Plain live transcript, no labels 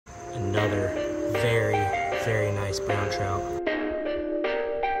Another very, very nice brown trout.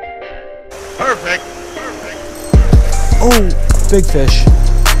 Perfect. Perfect. Oh, big fish.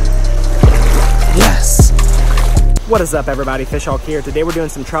 Yes. What is up, everybody? Fish Hawk here. Today we're doing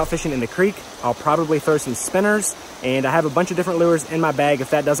some trout fishing in the creek. I'll probably throw some spinners, and I have a bunch of different lures in my bag.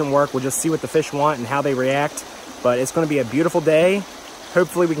 If that doesn't work, we'll just see what the fish want and how they react. But it's going to be a beautiful day.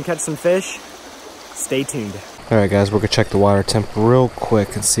 Hopefully we can catch some fish. Stay tuned. All right, guys, we're gonna check the water temp real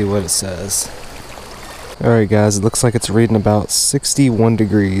quick and see what it says. All right, guys, it looks like it's reading about 61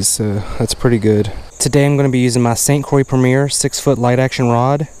 degrees, so that's pretty good. Today I'm gonna be using my St. Croix Premier 6-foot light action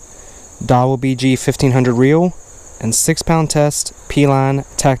rod, Dowel BG 1500 reel, and 6-pound test P-line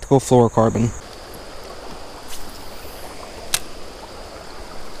tactical fluorocarbon.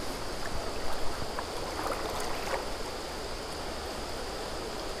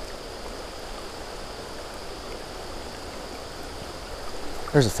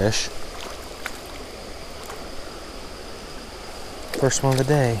 There's a fish. First one of the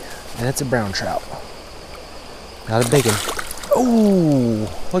day, and it's a brown trout. Not a big one.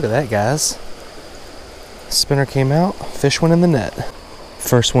 Oh, look at that, guys. Spinner came out, fish went in the net.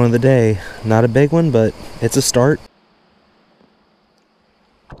 First one of the day. Not a big one, but it's a start.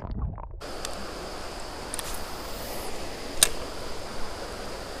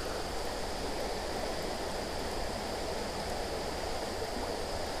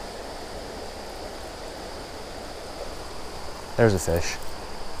 There's a fish.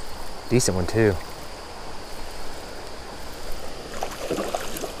 Decent one too.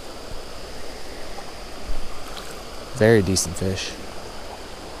 Very decent fish.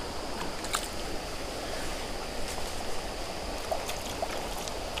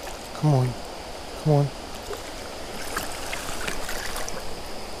 Come on. Come on.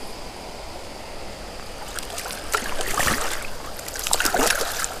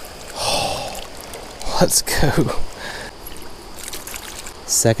 Oh, let's go.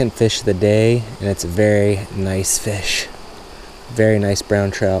 Second fish of the day, and it's a very nice fish. Very nice brown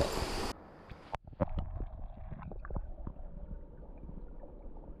trout.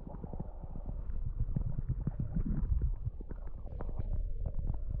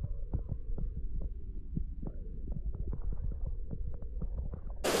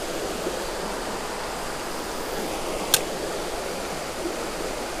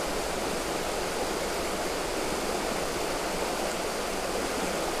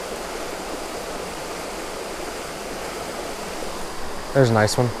 There's a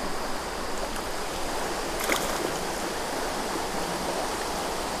nice one.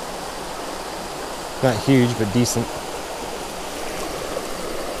 Not huge, but decent.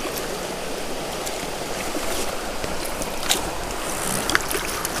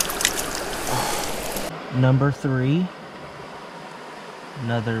 Number 3.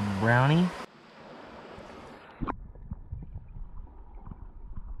 Another brownie.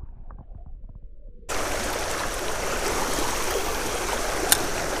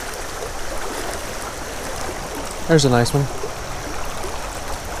 There's a nice one.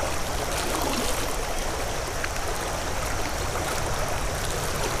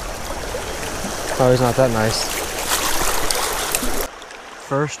 Oh, he's not that nice.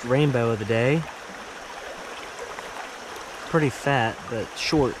 First rainbow of the day. Pretty fat, but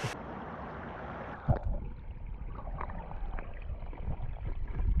short.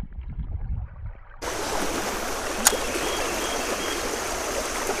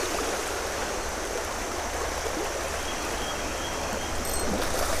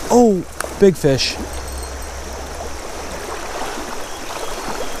 Oh, big fish.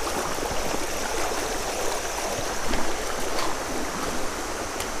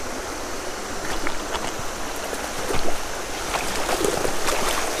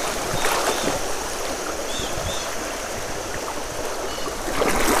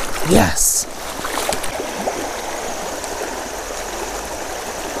 Yes.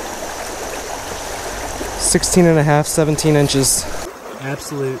 Sixteen and a half, 17 inches.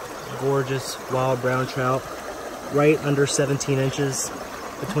 Absolute gorgeous wild brown trout, right under 17 inches,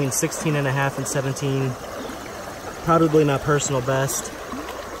 between 16 and a half and 17. Probably my personal best.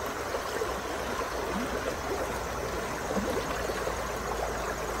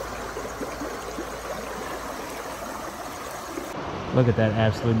 Look at that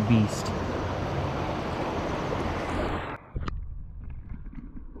absolute beast.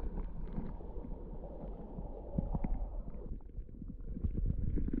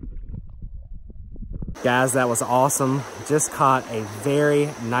 Guys, that was awesome. Just caught a very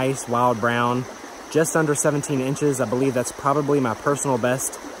nice wild brown, just under 17 inches. I believe that's probably my personal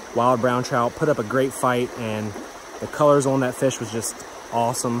best wild brown trout. Put up a great fight, and the colors on that fish was just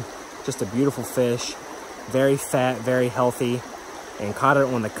awesome. Just a beautiful fish, very fat, very healthy, and caught it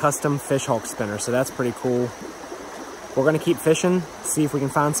on the custom Fish Hawk spinner, so that's pretty cool. We're gonna keep fishing, see if we can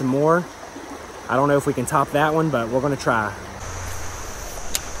find some more. I don't know if we can top that one, but we're gonna try.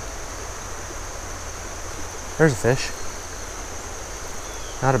 There's a fish.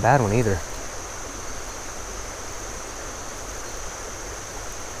 Not a bad one either.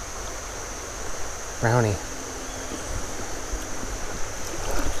 Brownie.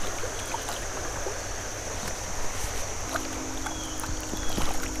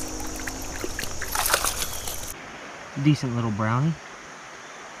 Decent little brownie.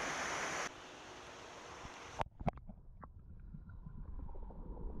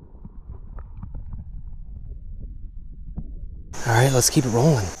 All right, let's keep it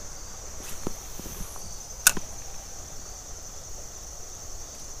rolling.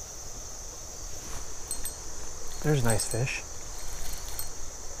 There's a nice fish.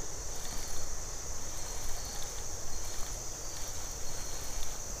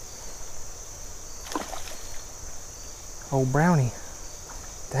 Oh, brownie.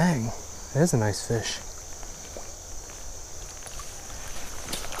 Dang, that is a nice fish.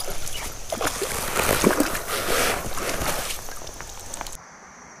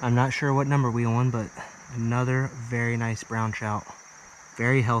 I'm not sure what number we on, but another very nice brown trout.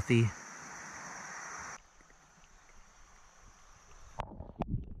 Very healthy.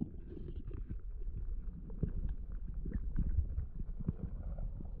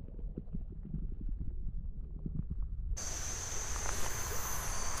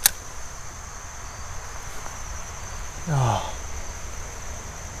 Oh.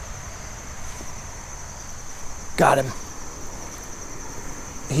 Got him.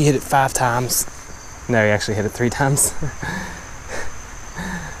 He hit it 5 times. No, he actually hit it 3 times.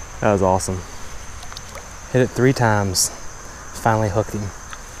 That was awesome. Hit it 3 times. Finally hooked him.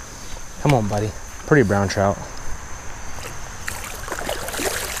 Come on, buddy. Pretty brown trout.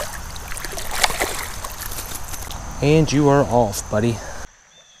 And you are off, buddy.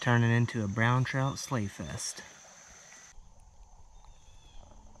 Turning into a brown trout sleigh fest.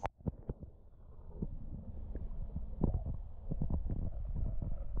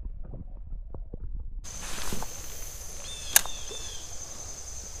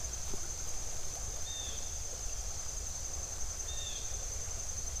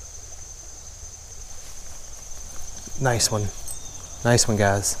 Nice one. Nice one,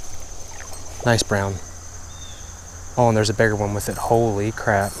 guys. Nice brown. Oh, and there's a bigger one with it. Holy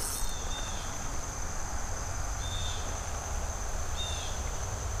crap.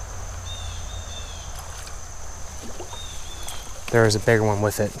 There is a bigger one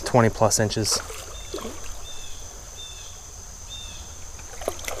with it. 20 plus inches.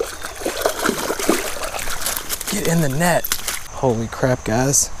 Get in the net. Holy crap,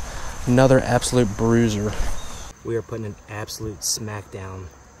 guys. Another absolute bruiser. We are putting an absolute smackdown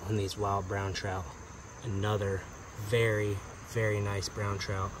on these wild brown trout. Another very, very nice brown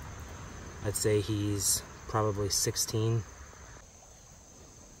trout. I'd say he's probably 16.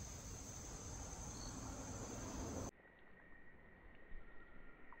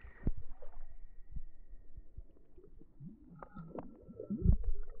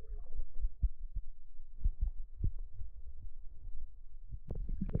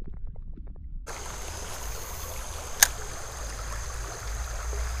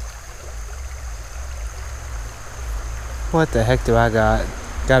 What the heck do I got?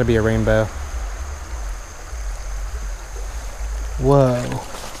 Gotta be a rainbow. Whoa.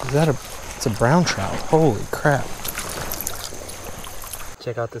 Is that it's a brown trout. Holy crap.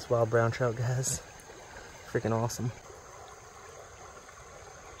 Check out this wild brown trout, guys. Freaking awesome.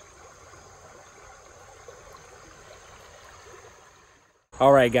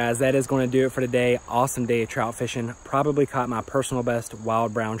 All right, guys, that is going to do it for today. Awesome day of trout fishing. Probably caught my personal best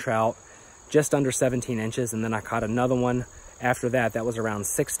wild brown trout, just under 17 inches. And then I caught another one after that. That was around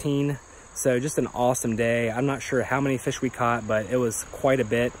 16. So just an awesome day. I'm not sure how many fish we caught, but it was quite a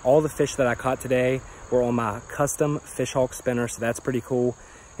bit. All the fish that I caught today were on my custom Fish Hawk spinner, so that's pretty cool.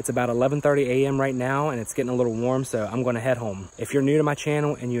 It's about 11:30 a.m. right now, and it's getting a little warm, so I'm gonna head home. If you're new to my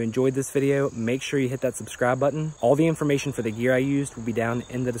channel and you enjoyed this video, make sure you hit that subscribe button. All the information for the gear I used will be down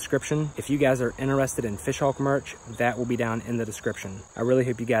in the description. If you guys are interested in Fish Hawk merch, that will be down in the description. I really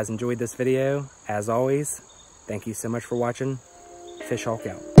hope you guys enjoyed this video. As always, thank you so much for watching. Fish Hawk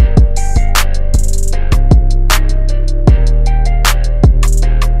out.